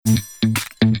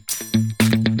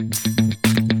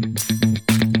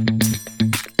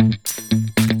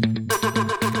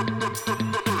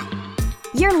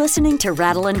listening to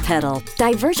Rattle and Pedal,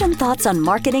 divergent thoughts on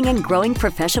marketing and growing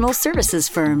professional services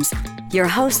firms. Your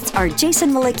hosts are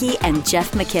Jason Malicki and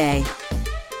Jeff McKay.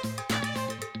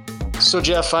 So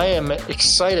Jeff, I am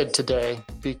excited today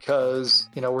because,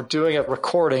 we're doing a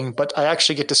recording, but I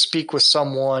actually get to speak with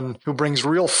someone who brings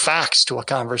real facts to a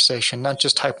conversation, not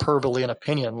just hyperbole and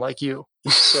opinion like you.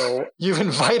 So you've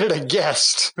invited a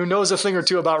guest who knows a thing or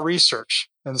two about research.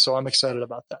 And so I'm excited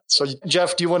about that. So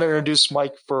Jeff, do you want to introduce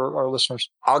Mike for our listeners?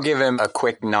 I'll give him a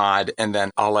quick nod and then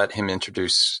I'll let him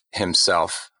introduce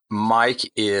himself.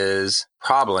 Mike is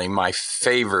probably my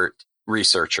favorite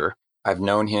researcher. I've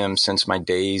known him since my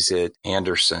days at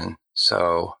Anderson.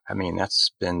 So,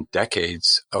 that's been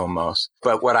decades almost.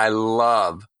 But what I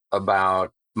love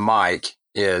about Mike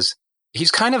is he's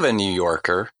kind of a New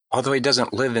Yorker, although he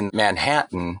doesn't live in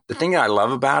Manhattan. The thing that I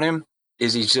love about him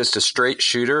is he's just a straight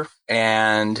shooter.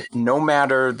 And no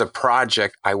matter the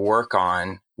project I work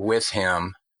on with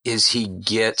him, he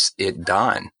gets it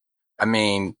done.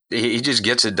 He just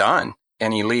gets it done.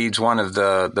 And he leads one of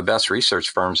the best research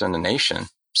firms in the nation.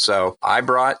 So I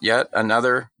brought yet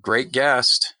another great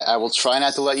guest. I will try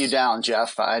not to let you down,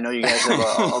 Jeff. I know you guys have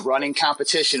a running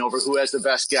competition over who has the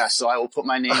best guest, so I will put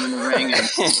my name in the ring and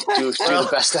do the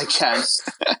best I can.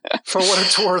 For what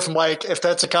it's worth, Mike, if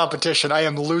that's a competition, I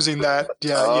am losing that.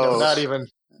 Yeah, not even.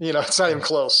 It's not even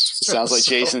close. Sounds like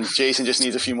Jason just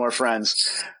needs a few more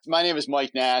friends. My name is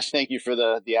Mike Nash. Thank you for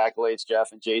the accolades,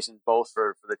 Jeff and Jason, both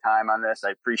for the time on this.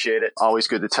 I appreciate it. Always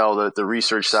good to tell the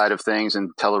research side of things and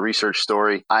tell a research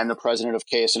story. I'm the president of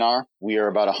KS&R. We are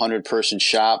about a 100-person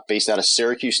shop based out of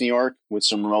Syracuse, New York, with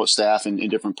some remote staff in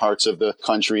different parts of the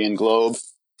country and globe.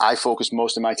 I focus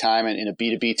most of my time in a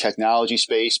B2B technology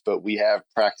space, but we have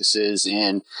practices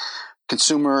in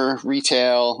consumer,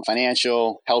 retail,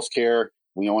 financial, healthcare.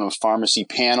 We own a pharmacy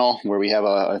panel where we have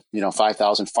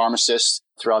 5,000 pharmacists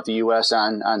throughout the U.S.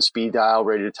 on speed dial,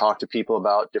 ready to talk to people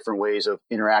about different ways of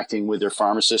interacting with their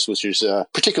pharmacists, which is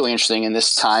particularly interesting in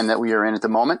this time that we are in at the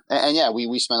moment. And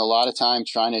we spend a lot of time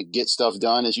trying to get stuff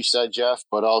done, as you said, Jeff,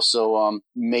 but also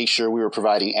make sure we were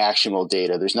providing actionable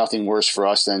data. There's nothing worse for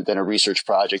us than a research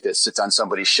project that sits on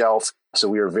somebody's shelf. So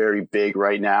we are very big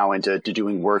right now into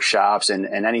doing workshops and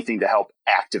anything to help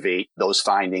activate those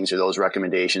findings or those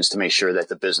recommendations to make sure that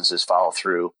the businesses follow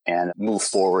through and move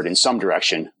forward in some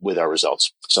direction with our results.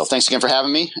 So thanks again for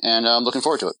having me, and I'm looking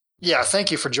forward to it. Yeah,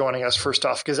 thank you for joining us, first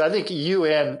off, because I think you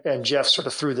and Jeff sort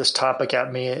of threw this topic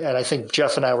at me, and I think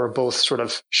Jeff and I were both sort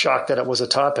of shocked that it was a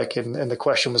topic, and the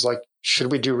question was like,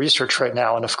 should we do research right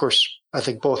now? And of course, I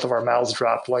think both of our mouths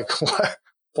dropped like,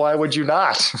 why would you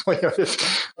not,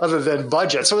 other than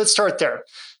budget? So let's start there.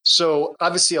 So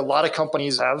obviously, a lot of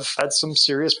companies have had some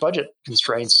serious budget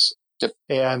constraints. Yep.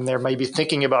 And they may be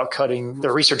thinking about cutting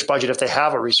their research budget if they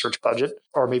have a research budget,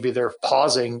 or maybe they're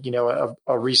pausing,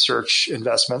 a research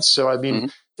investment. So,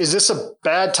 Is this a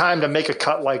bad time to make a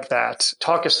cut like that?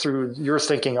 Talk us through your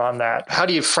thinking on that. How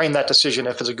do you frame that decision?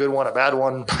 If it's a good one, a bad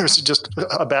one, or is it just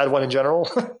a bad one in general?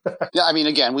 Yeah,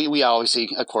 again, we obviously,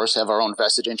 of course, have our own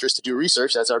vested interest to do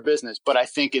research. That's our business. But I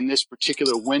think in this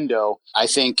particular window, I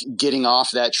think getting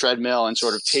off that treadmill and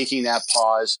sort of taking that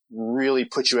pause really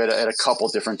puts you at a couple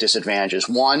different disadvantages.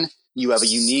 One, you have a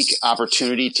unique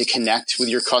opportunity to connect with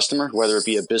your customer, whether it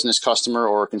be a business customer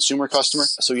or a consumer customer.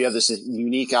 So you have this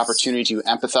unique opportunity to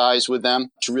empathize with them,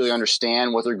 to really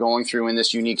understand what they're going through in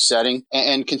this unique setting,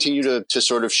 and continue to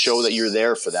sort of show that you're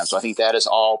there for them. So I think that is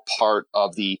all part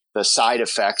of the side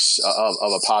effects of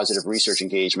a positive research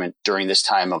engagement during this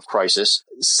time of crisis.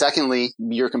 Secondly,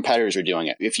 your competitors are doing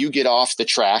it. If you get off the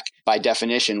track, by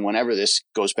definition, whenever this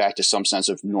goes back to some sense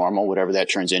of normal, whatever that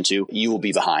turns into, you will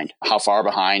be behind. How far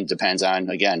behind depends on,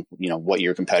 again, what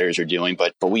your competitors are doing.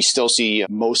 But we still see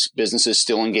most businesses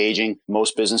still engaging,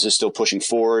 most businesses still pushing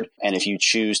forward. And if you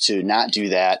choose to not do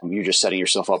that, you're just setting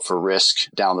yourself up for risk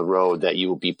down the road that you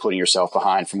will be putting yourself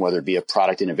behind from whether it be a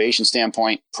product innovation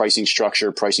standpoint, pricing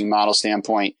structure, pricing model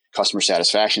standpoint, customer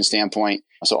satisfaction standpoint.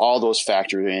 So all those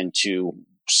factor into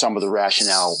some of the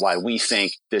rationale why we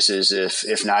think this is,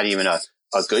 if not even a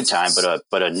good time,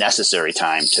 but a necessary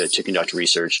time to conduct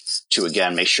research to,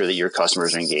 again, make sure that your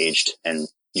customers are engaged and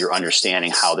you're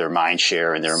understanding how their mind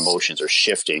share and their emotions are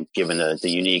shifting given the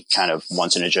unique kind of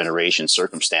once in a generation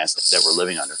circumstance that we're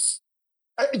living under.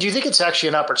 Do you think it's actually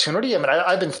an opportunity?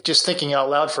 I've been just thinking out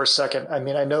loud for a second.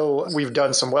 I know we've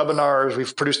done some webinars.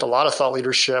 We've produced a lot of thought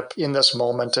leadership in this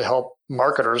moment to help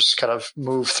marketers kind of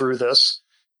move through this.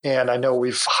 And I know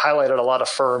we've highlighted a lot of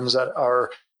firms that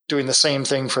are doing the same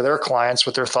thing for their clients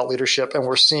with their thought leadership. And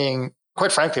we're seeing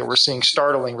quite frankly, we're seeing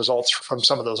startling results from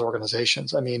some of those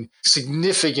organizations. I mean,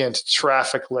 significant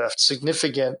traffic lift,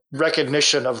 significant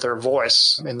recognition of their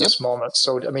voice in this moment.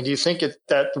 So, I mean, do you think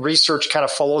that research kind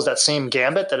of follows that same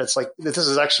gambit, that it's like, this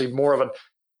is actually more of an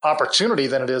opportunity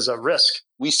than it is a risk?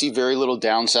 We see very little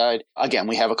downside. Again,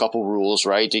 we have a couple rules,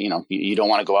 right? You don't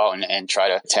want to go out and try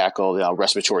to tackle the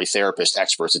respiratory therapist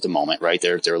experts at the moment, right?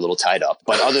 They're a little tied up.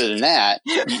 But other than that,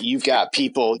 you've got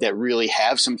people that really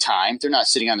have some time. They're not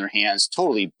sitting on their hands,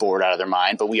 totally bored out of their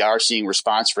mind, but we are seeing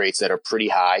response rates that are pretty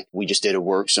high. We just did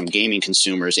some gaming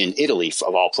consumers in Italy,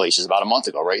 of all places, about a month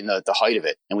ago, right in the height of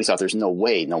it. And we thought there's no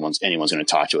way anyone's going to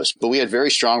talk to us. But we had very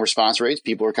strong response rates.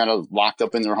 People are kind of locked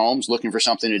up in their homes, looking for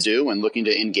something to do and looking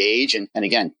to engage. And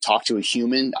again, talk to a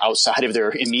human outside of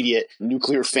their immediate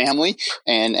nuclear family.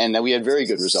 And that we had very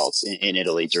good results in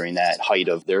Italy during that height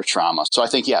of their trauma. So I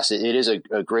think, yes, it is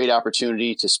a great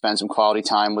opportunity to spend some quality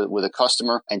time with a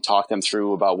customer and talk them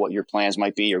through about what your plans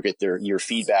might be, or get your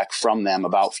feedback from them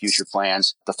about future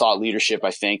plans. The thought leadership,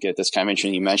 I think that's kind of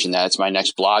interesting. You mentioned that. It's my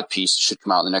next blog piece, should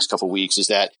come out in the next couple of weeks, is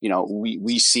that,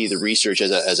 we see the research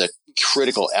as a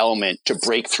critical element to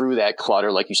break through that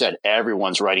clutter. Like you said,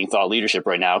 everyone's writing thought leadership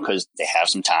right now because they have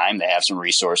some time, they have some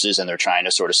resources, and they're trying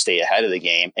to sort of stay ahead of the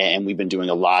game. And we've been doing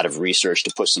a lot of research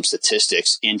to put some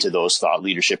statistics into those thought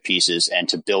leadership pieces and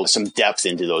to build some depth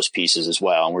into those pieces as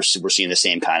well. And we're seeing the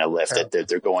same kind of lift, that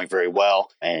they're going very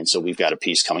well. And so we've got a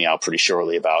piece coming out pretty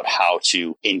shortly about how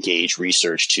to engage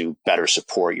research to better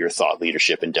support your thought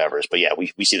leadership endeavors. But yeah,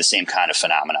 we see the same kind of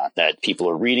phenomenon, that people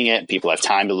are reading it, people have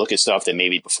time to look at stuff that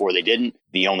maybe before they didn't.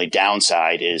 The only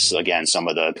downside is, again, some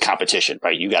of the competition,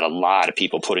 right? You got a lot of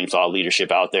people putting thought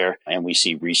leadership out there, and we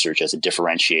see research as a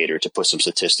differentiator to put some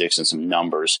statistics and some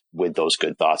numbers with those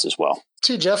good thoughts as well.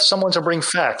 See, Jeff, someone to bring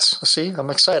facts. See,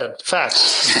 I'm excited.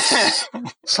 Facts.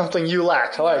 Something you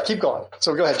lack. All right, keep going.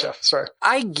 So go ahead, Jeff. Sorry.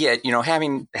 I get,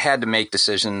 having had to make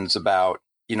decisions about,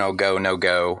 go, no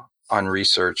go on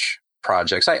research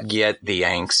projects. I get the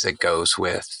angst that goes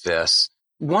with this.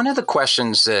 One of the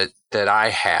questions that I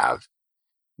have,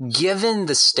 given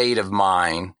the state of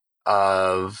mind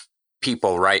of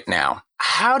people right now,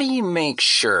 how do you make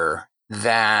sure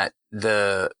that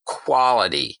the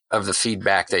quality of the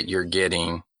feedback that you're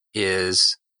getting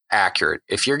is accurate?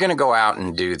 If you're going to go out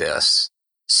and do this,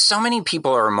 so many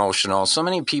people are emotional. So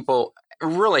many people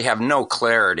really have no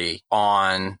clarity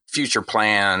on future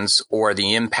plans or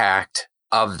the impact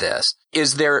of this.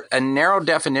 Is there a narrow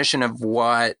definition of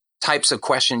what types of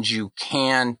questions you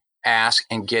can ask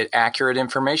and get accurate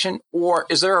information? Or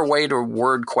is there a way to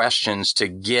word questions to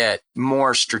get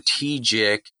more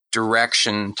strategic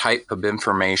direction type of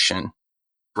information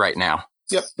right now?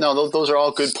 Yep. No, those are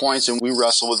all good points. And we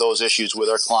wrestle with those issues with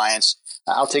our clients.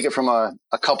 I'll take it from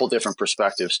a couple different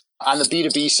perspectives. On the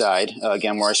B2B side,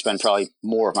 again, where I spend probably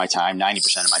more of my time,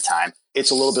 90% of my time, it's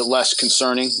a little bit less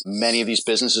concerning. Many of these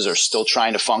businesses are still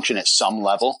trying to function at some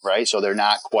level, right? So they're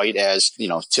not quite as,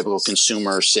 typical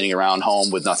consumers sitting around home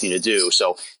with nothing to do.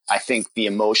 So I think the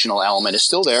emotional element is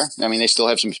still there. I mean, they still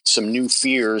have some new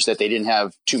fears that they didn't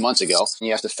have 2 months ago. And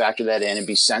you have to factor that in and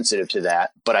be sensitive to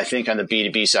that. But I think on the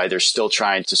B2B side, they're still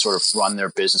trying to sort of run their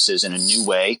businesses in a new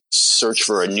way, search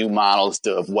for a new model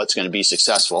of what's going to be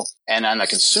successful. And on the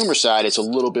consumer side, it's a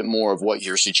little bit more of what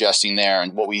you're suggesting there.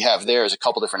 And what we have there is a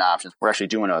couple different options. We're actually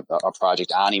doing a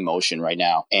project on emotion right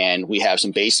now. And we have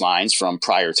some baselines from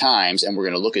prior times. And we're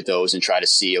going to look at those and try to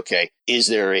see, okay, is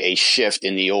there a shift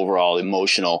in the overall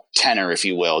emotional tenor, if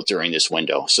you will, during this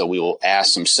window? So we will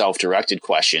ask some self-directed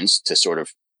questions to sort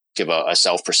of give a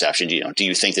self-perception. Do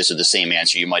you think this is the same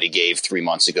answer you might have gave 3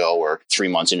 months ago or 3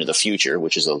 months into the future,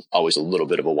 which is always a little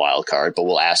bit of a wild card, but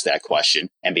we'll ask that question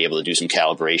and be able to do some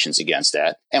calibrations against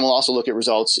that. And we'll also look at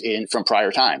results from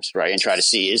prior times, right? And try to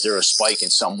see, is there a spike in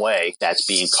some way that's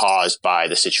being caused by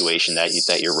the situation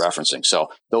that you're referencing? So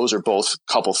those are both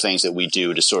a couple things that we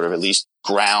do to sort of at least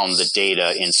ground the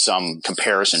data in some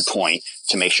comparison point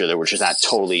to make sure that we're just not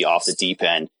totally off the deep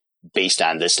end based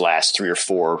on this last 3 or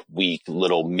 4 week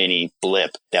little mini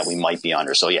blip that we might be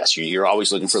under. So yes, you're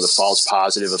always looking for the false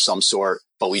positive of some sort,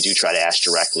 but we do try to ask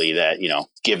directly that,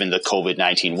 given the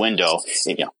COVID-19 window,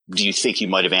 do you think you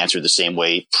might have answered the same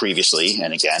way previously?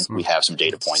 And again, we have some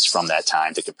data points from that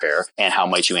time to compare. And how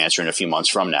might you answer in a few months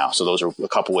from now? So those are a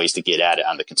couple ways to get at it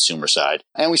on the consumer side.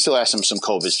 And we still ask them some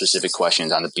COVID specific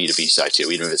questions on the B2B side too.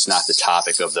 Even if it's not the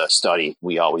topic of the study,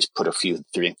 we always put a few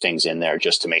things in there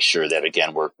just to make sure that,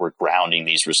 again, we're grounding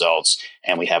these results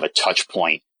and we have a touch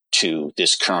point to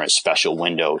this current special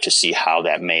window to see how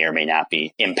that may or may not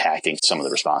be impacting some of the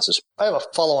responses. I have a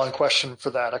follow-on question for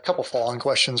that, a couple follow-on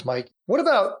questions, Mike. What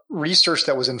about research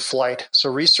that was in flight? So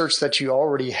research that you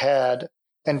already had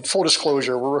And full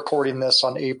disclosure, we're recording this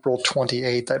on April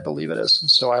 28th, I believe it is.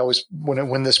 So I always,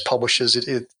 when this publishes,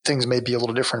 things may be a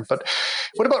little different. But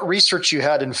what about research you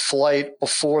had in flight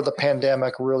before the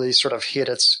pandemic really sort of hit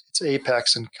its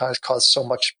apex and kind of caused so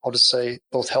much, I'll just say,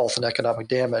 both health and economic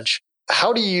damage?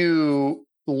 How do you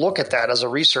look at that as a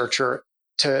researcher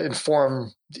to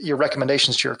inform your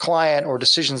recommendations to your client or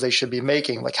decisions they should be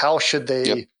making? Like, how should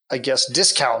they, I guess,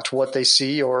 discount what they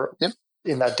see or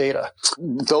in that data?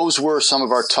 Those were some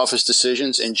of our toughest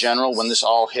decisions in general when this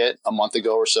all hit a month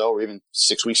ago or so, or even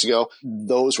 6 weeks ago.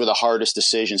 Those were the hardest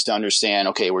decisions to understand.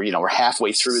 Okay, we're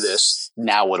halfway through this.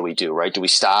 Now what do we do, right? Do we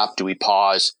stop? Do we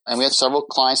pause? And we had several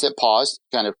clients that paused,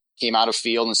 kind of came out of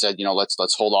field and said,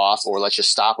 let's hold off, or let's just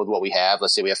stop with what we have.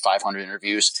 Let's say we have 500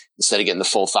 interviews. Instead of getting the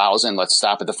full 1,000, let's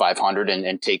stop at the 500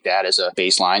 and take that as a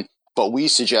baseline. But we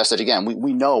suggest that, again,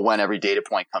 we know when every data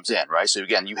point comes in, right? So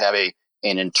again, you have an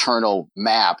internal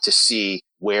map to see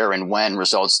where and when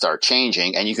results start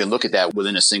changing. And you can look at that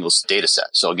within a single data set.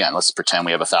 So again, let's pretend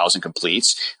we have 1,000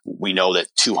 completes. We know that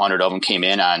 200 of them came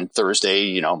in on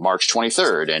Thursday, March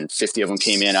 23rd, and 50 of them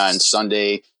came in on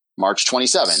Sunday, March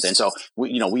 27th. And so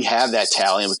we have that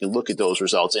tally, and we can look at those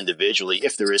results individually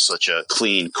if there is such a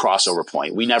clean crossover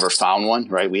point. We never found one,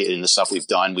 right? In the stuff we've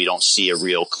done, we don't see a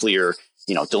real clear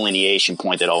delineation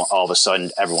point that all of a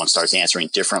sudden everyone starts answering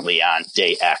differently on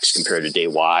day X compared to day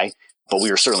Y. But we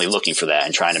were certainly looking for that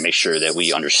and trying to make sure that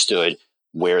we understood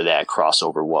where that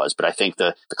crossover was. But I think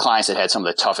the clients that had some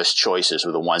of the toughest choices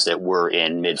were the ones that were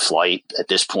in mid-flight. At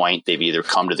this point, they've either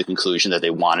come to the conclusion that they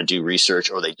want to do research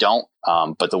or they don't.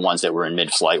 But the ones that were in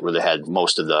mid-flight where they had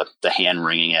most of the hand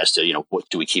wringing as to, what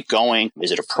do we keep going?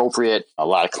 Is it appropriate? A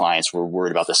lot of clients were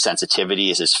worried about the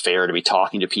sensitivity. Is this fair to be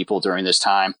talking to people during this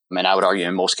time? I mean, I would argue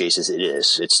in most cases it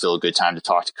is. It's still a good time to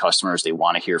talk to customers. They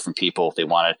want to hear from people. They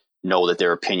want to know that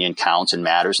their opinion counts and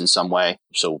matters in some way.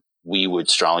 So we would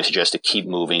strongly suggest to keep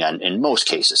moving on in most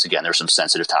cases. Again, there's some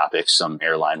sensitive topics, some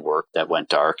airline work that went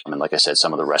dark. I mean, like I said,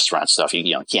 some of the restaurant stuff,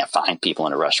 you can't find people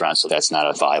in a restaurant, so that's not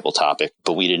a viable topic.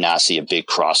 But we did not see a big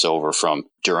crossover from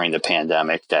during the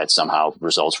pandemic that somehow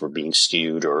results were being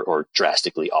skewed or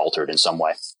drastically altered in some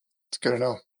way. It's good to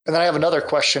know. And then I have another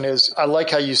question is, I like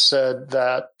how you said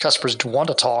that customers want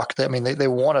to talk. They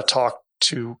want to talk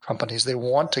to companies. They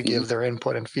want to give their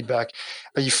input and feedback.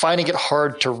 Are you finding it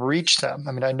hard to reach them?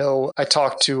 I mean, I know I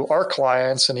talk to our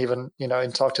clients and even,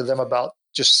 and talk to them about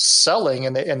just selling,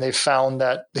 and they found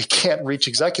that they can't reach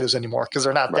executives anymore because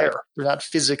they're not there. They're not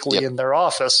physically in their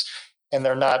office, and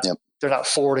they're not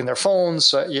forwarding their phones.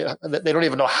 So they don't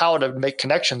even know how to make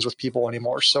connections with people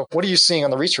anymore. So what are you seeing on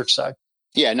the research side?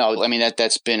 Yeah, no, I mean,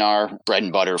 that's been our bread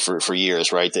and butter for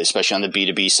years, right? Especially on the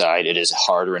B2B side, it is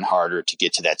harder and harder to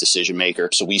get to that decision maker.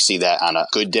 So we see that on a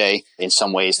good day. In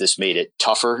some ways, this made it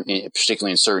tougher,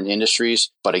 particularly in certain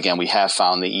industries. But again, we have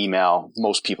found the email,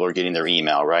 most people are getting their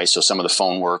email, right? So some of the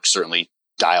phone work certainly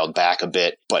dialed back a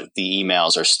bit, but the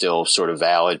emails are still sort of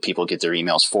valid. People get their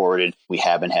emails forwarded. We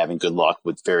have been having good luck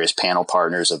with various panel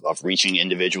partners of reaching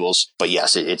individuals. But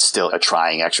yes, it's still a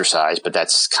trying exercise, but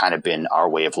that's kind of been our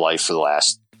way of life for the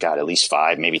last, at least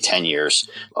 5, maybe 10 years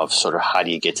of sort of how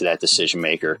do you get to that decision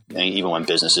maker, and even when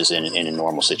business is in a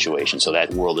normal situation. So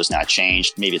that world has not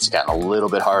changed. Maybe it's gotten a little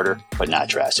bit harder, but not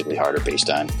drastically harder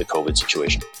based on the COVID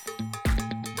situation.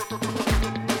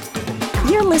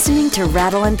 You're listening to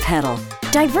Rattle and Pedal,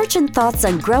 divergent thoughts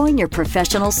on growing your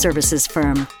professional services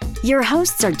firm. Your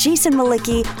hosts are Jason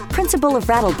Malicki, principal of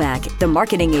Rattleback, the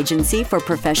marketing agency for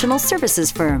professional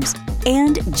services firms,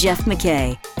 and Jeff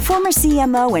McKay, former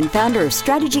CMO and founder of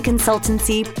strategy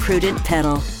consultancy Prudent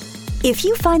Pedal. If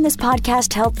you find this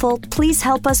podcast helpful, please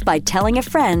help us by telling a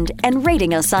friend and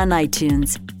rating us on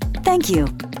iTunes. Thank you.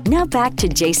 Now back to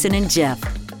Jason and Jeff.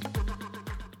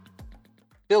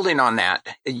 Building on that,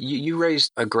 you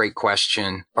raised a great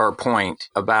question or point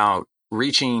about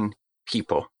reaching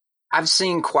people. I've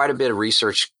seen quite a bit of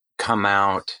research come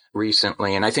out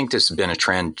recently, and I think this has been a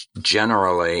trend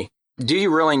generally. Do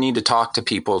you really need to talk to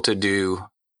people to do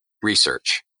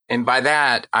research? And by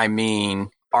that, I mean,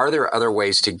 are there other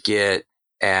ways to get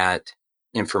at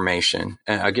information?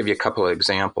 And I'll give you a couple of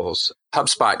examples.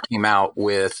 HubSpot came out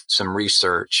with some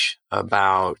research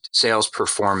about sales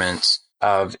performance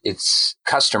of its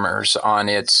customers on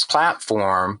its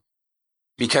platform.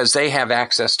 Because they have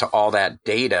access to all that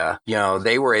data,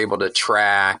 they were able to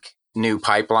track new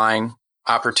pipeline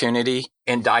opportunity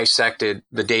and dissected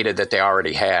the data that they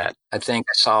already had. I think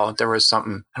I saw there was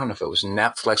something, I don't know if it was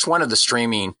Netflix, one of the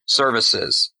streaming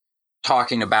services,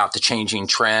 talking about the changing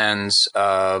trends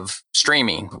of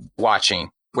streaming, watching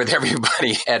with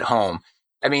everybody at home.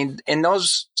 I mean, in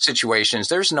those situations,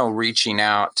 there's no reaching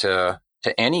out to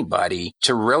to anybody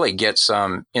to really get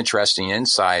some interesting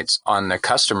insights on the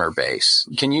customer base.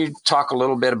 Can you talk a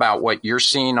little bit about what you're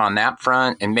seeing on that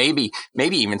front, and maybe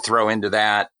even throw into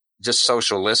that just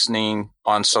social listening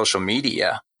on social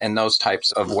media and those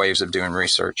types of ways of doing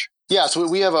research? Yeah, so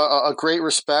we have a great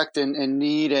respect and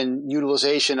need and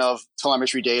utilization of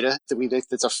telemetry data that we think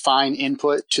that's a fine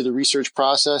input to the research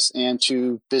process and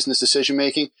to business decision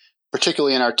making,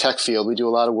 particularly in our tech field. We do a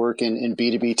lot of work in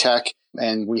B2B tech,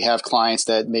 and we have clients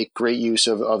that make great use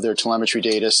of their telemetry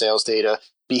data, sales data,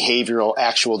 behavioral,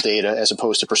 actual data, as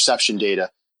opposed to perception data.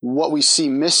 What we see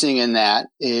missing in that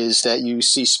is that you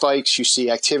see spikes, you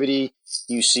see activity,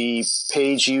 you see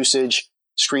page usage,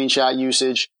 screenshot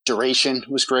usage, duration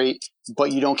was great,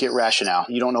 but you don't get rationale.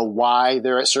 You don't know why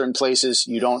they're at certain places.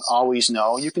 You don't always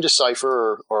know. You can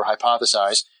decipher or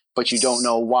hypothesize, but you don't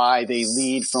know why they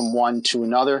lead from one to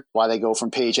another, why they go from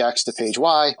page X to page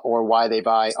Y, or why they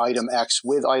buy item X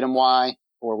with item Y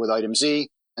or with item Z.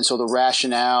 And so the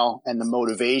rationale and the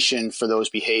motivation for those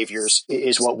behaviors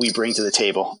is what we bring to the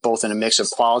table, both in a mix of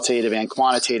qualitative and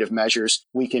quantitative measures.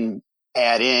 We can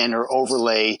add in or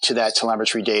overlay to that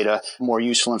telemetry data more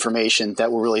useful information that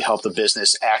will really help the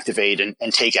business activate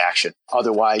and take action.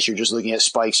 Otherwise, you're just looking at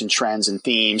spikes and trends and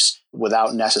themes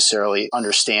without necessarily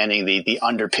understanding the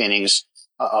underpinnings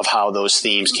of how those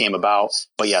themes came about.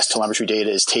 But yes, telemetry data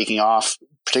is taking off,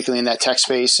 particularly in that tech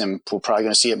space, and we're probably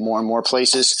going to see it more and more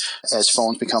places as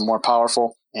phones become more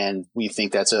powerful. And we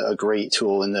think that's a great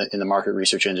tool in the market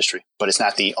research industry, but it's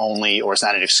not the only, or it's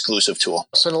not an exclusive tool.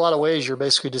 So in a lot of ways, you're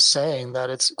basically just saying that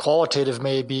it's qualitative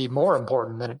may be more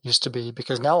important than it used to be,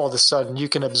 because now all of a sudden you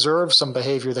can observe some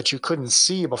behavior that you couldn't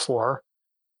see before,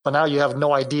 but now you have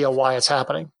no idea why it's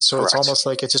happening. So Correct. It's almost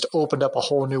like it's just opened up a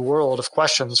whole new world of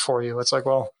questions for you. It's like,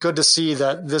 well, good to see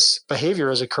that this behavior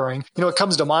is occurring. You know, what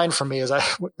comes to mind for me is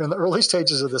in the early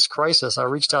stages of this crisis, I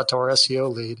reached out to our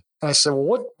SEO lead and I said,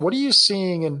 well, what are you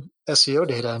seeing in SEO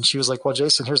data? And she was like, well,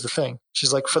 Jason, here's the thing.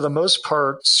 She's like, for the most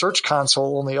part, Search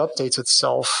Console only updates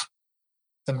itself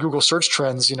and Google search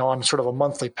trends, on sort of a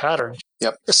monthly pattern.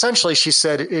 Yep. Essentially, she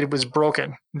said it was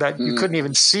broken, that you couldn't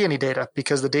even see any data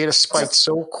because the data spiked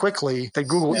so quickly that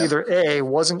Google either A,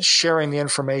 wasn't sharing the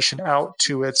information out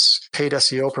to its paid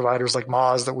SEO providers like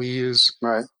Moz that we use,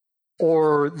 right,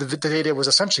 or the data was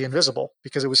essentially invisible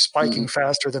because it was spiking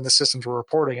faster than the systems were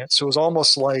reporting it. So it was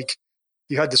almost like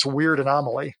you had this weird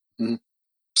anomaly.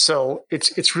 So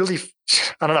it's really,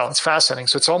 I don't know, it's fascinating.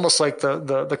 So it's almost like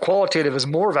the qualitative is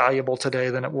more valuable today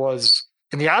than it was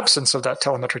in the absence of that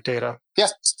telemetric data. Yeah.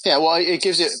 Well,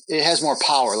 it has more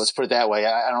power. Let's put it that way.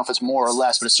 I don't know if it's more or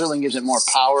less, but it certainly gives it more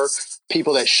power.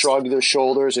 People that shrugged their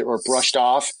shoulders or brushed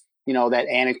off, that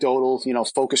anecdotal,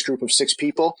 focus group of 6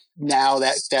 people. Now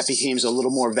that becomes a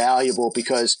little more valuable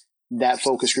because that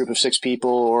focus group of 6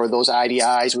 people or those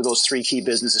IDIs with those 3 key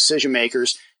business decision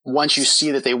makers, once you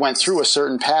see that they went through a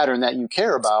certain pattern that you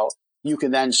care about, you can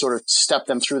then sort of step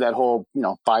them through that whole,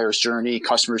 buyer's journey,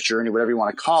 customer's journey, whatever you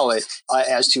want to call it,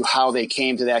 as to how they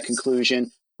came to that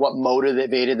conclusion, what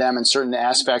motivated them in certain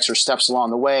aspects or steps along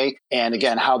the way, and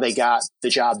again, how they got the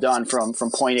job done from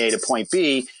point A to point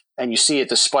B. And you see it,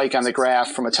 the spike on the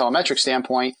graph from a telemetric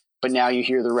standpoint, but now you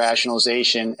hear the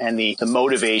rationalization and the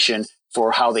motivation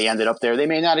for how they ended up there. They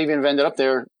may not even have ended up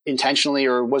there intentionally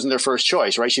or wasn't their first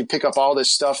choice, right? So you pick up all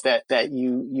this stuff that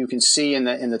you can see in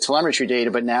the telemetry data,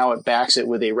 but now it backs it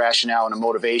with a rationale and a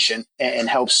motivation and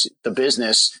helps the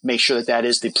business make sure that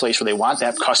is the place where they want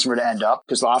that customer to end up.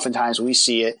 Because oftentimes we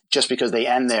see it just because they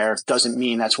end there doesn't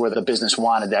mean that's where the business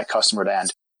wanted that customer to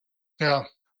end. Yeah.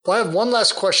 Well, I have one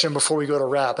last question before we go to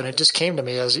wrap, and it just came to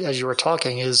me as you were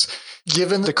talking, is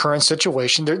given the current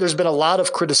situation, there's been a lot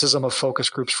of criticism of focus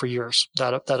groups for years,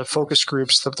 that a focus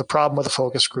groups, the problem with a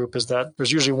focus group is that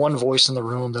there's usually one voice in the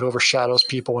room that overshadows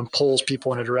people and pulls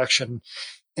people in a direction.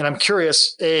 And I'm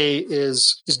curious, A,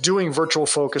 is doing virtual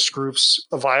focus groups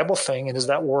a viable thing, and is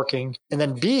that working? And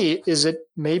then B, is it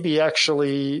maybe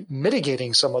actually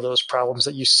mitigating some of those problems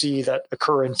that you see that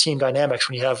occur in team dynamics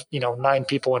when you have, 9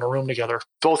 people in a room together?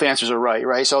 Both answers are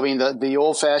right? So, I mean, the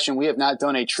old fashioned, we have not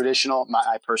done I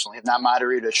personally have not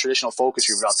moderated a traditional focus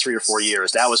group about 3 or 4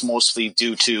 years. That was mostly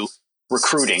due to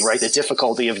recruiting, right? The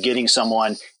difficulty of getting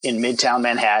someone in Midtown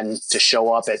Manhattan to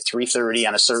show up at 3:30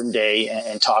 on a certain day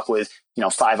and talk with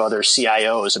 5 other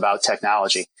CIOs about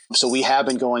technology. So we have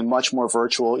been going much more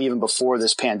virtual even before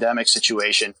this pandemic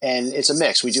situation. And it's a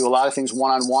mix. We do a lot of things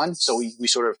one-on-one. So we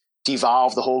sort of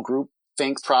devolve the whole group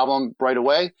think problem right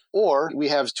away, or we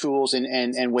have tools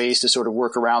and ways to sort of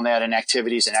work around that and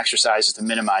activities and exercises to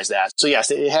minimize that. So yes,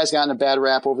 it has gotten a bad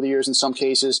rap over the years in some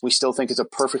cases. We still think it's a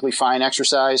perfectly fine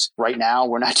exercise. Right now,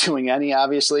 we're not doing any,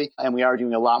 obviously, and we are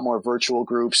doing a lot more virtual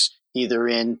groups. either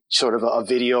in sort of a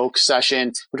video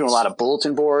session. We're doing a lot of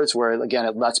bulletin boards where, again,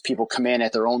 it lets people come in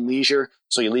at their own leisure.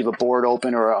 So you leave a board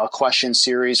open or a question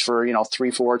series for,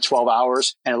 3, 4, 12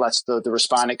 hours, and it lets the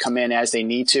respondent come in as they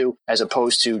need to, as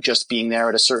opposed to just being there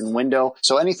at a certain window.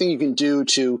 So anything you can do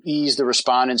to ease the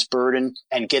respondent's burden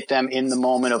and get them in the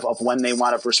moment of when they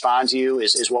want to respond to you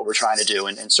is what we're trying to do.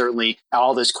 And certainly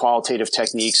all these qualitative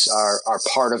techniques are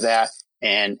part of that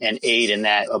and aid in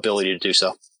that ability to do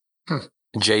so.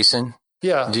 Jason?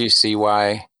 Yeah. Do you see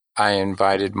why I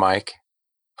invited Mike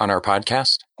on our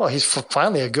podcast? Well, he's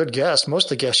finally a good guest. Most of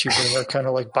the guests you bring are kind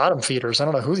of like bottom feeders. I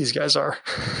don't know who these guys are.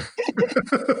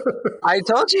 I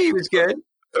told you he was good.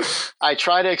 I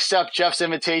try to accept Jeff's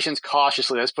invitations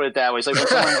cautiously. Let's put it that way. It's like when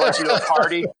someone invites you to a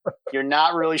party, you're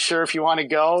not really sure if you want to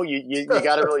go. You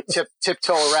got to really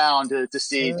tiptoe around to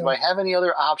see, do I have any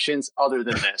other options other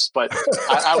than this? But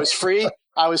I was free.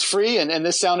 And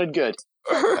this sounded good.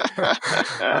 Yeah,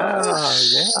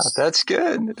 that's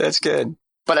good. That's good.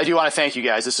 But I do want to thank you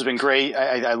guys. This has been great.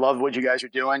 I love what you guys are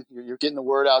doing. You're getting the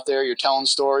word out there. You're telling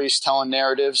stories, telling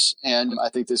narratives. And I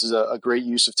think this is a great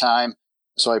use of time.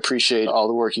 So I appreciate all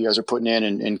the work you guys are putting in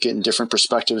and getting different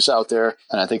perspectives out there.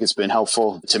 And I think it's been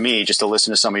helpful to me just to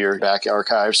listen to some of your back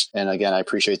archives. And again, I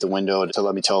appreciate the window to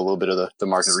let me tell a little bit of the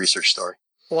market research story.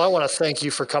 Well, I want to thank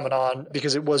you for coming on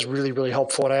because it was really, really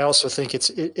helpful. And I also think it's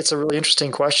a really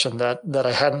interesting question that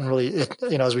I hadn't really,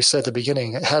 as we said at the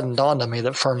beginning, it hadn't dawned on me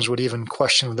that firms would even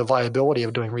question the viability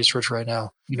of doing research right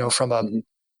now, from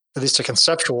at least a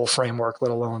conceptual framework,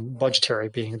 let alone budgetary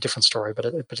being a different story. But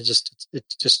it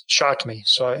just shocked me.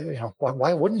 So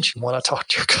why wouldn't you want to talk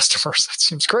to your customers? That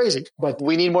seems crazy. But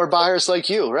we need more buyers like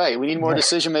you, right? We need more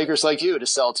decision makers like you to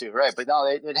sell to, right? But no,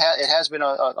 it has been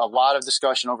a lot of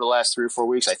discussion over the last 3 or 4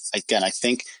 weeks. I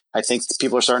think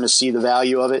people are starting to see the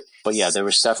value of it. But yeah, there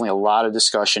was definitely a lot of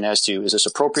discussion as to, is this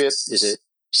appropriate? Is it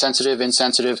sensitive,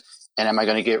 insensitive? And am I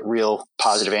going to get real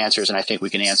positive answers? And I think we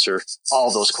can answer all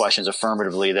those questions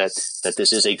affirmatively that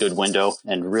this is a good window.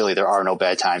 And really, there are no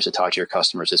bad times to talk to your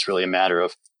customers. It's really a matter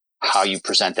of how you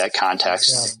present that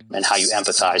context and how you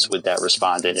empathize with that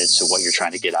respondent as to what you're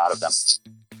trying to get out of them.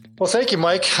 Well, thank you,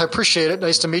 Mike. I appreciate it.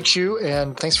 Nice to meet you.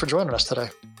 And thanks for joining us today.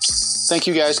 Thank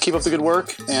you, guys. Keep up the good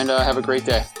work and have a great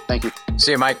day. Thank you.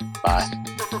 See you, Mike. Bye.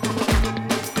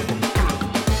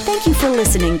 Thank you for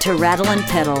listening to Rattle and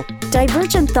Pedal,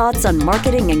 divergent thoughts on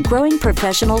marketing and growing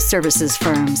professional services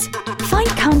firms. Find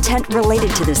content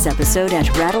related to this episode at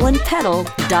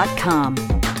rattleandpedal.com.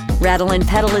 Rattle and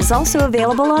Pedal is also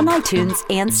available on iTunes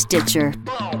and Stitcher.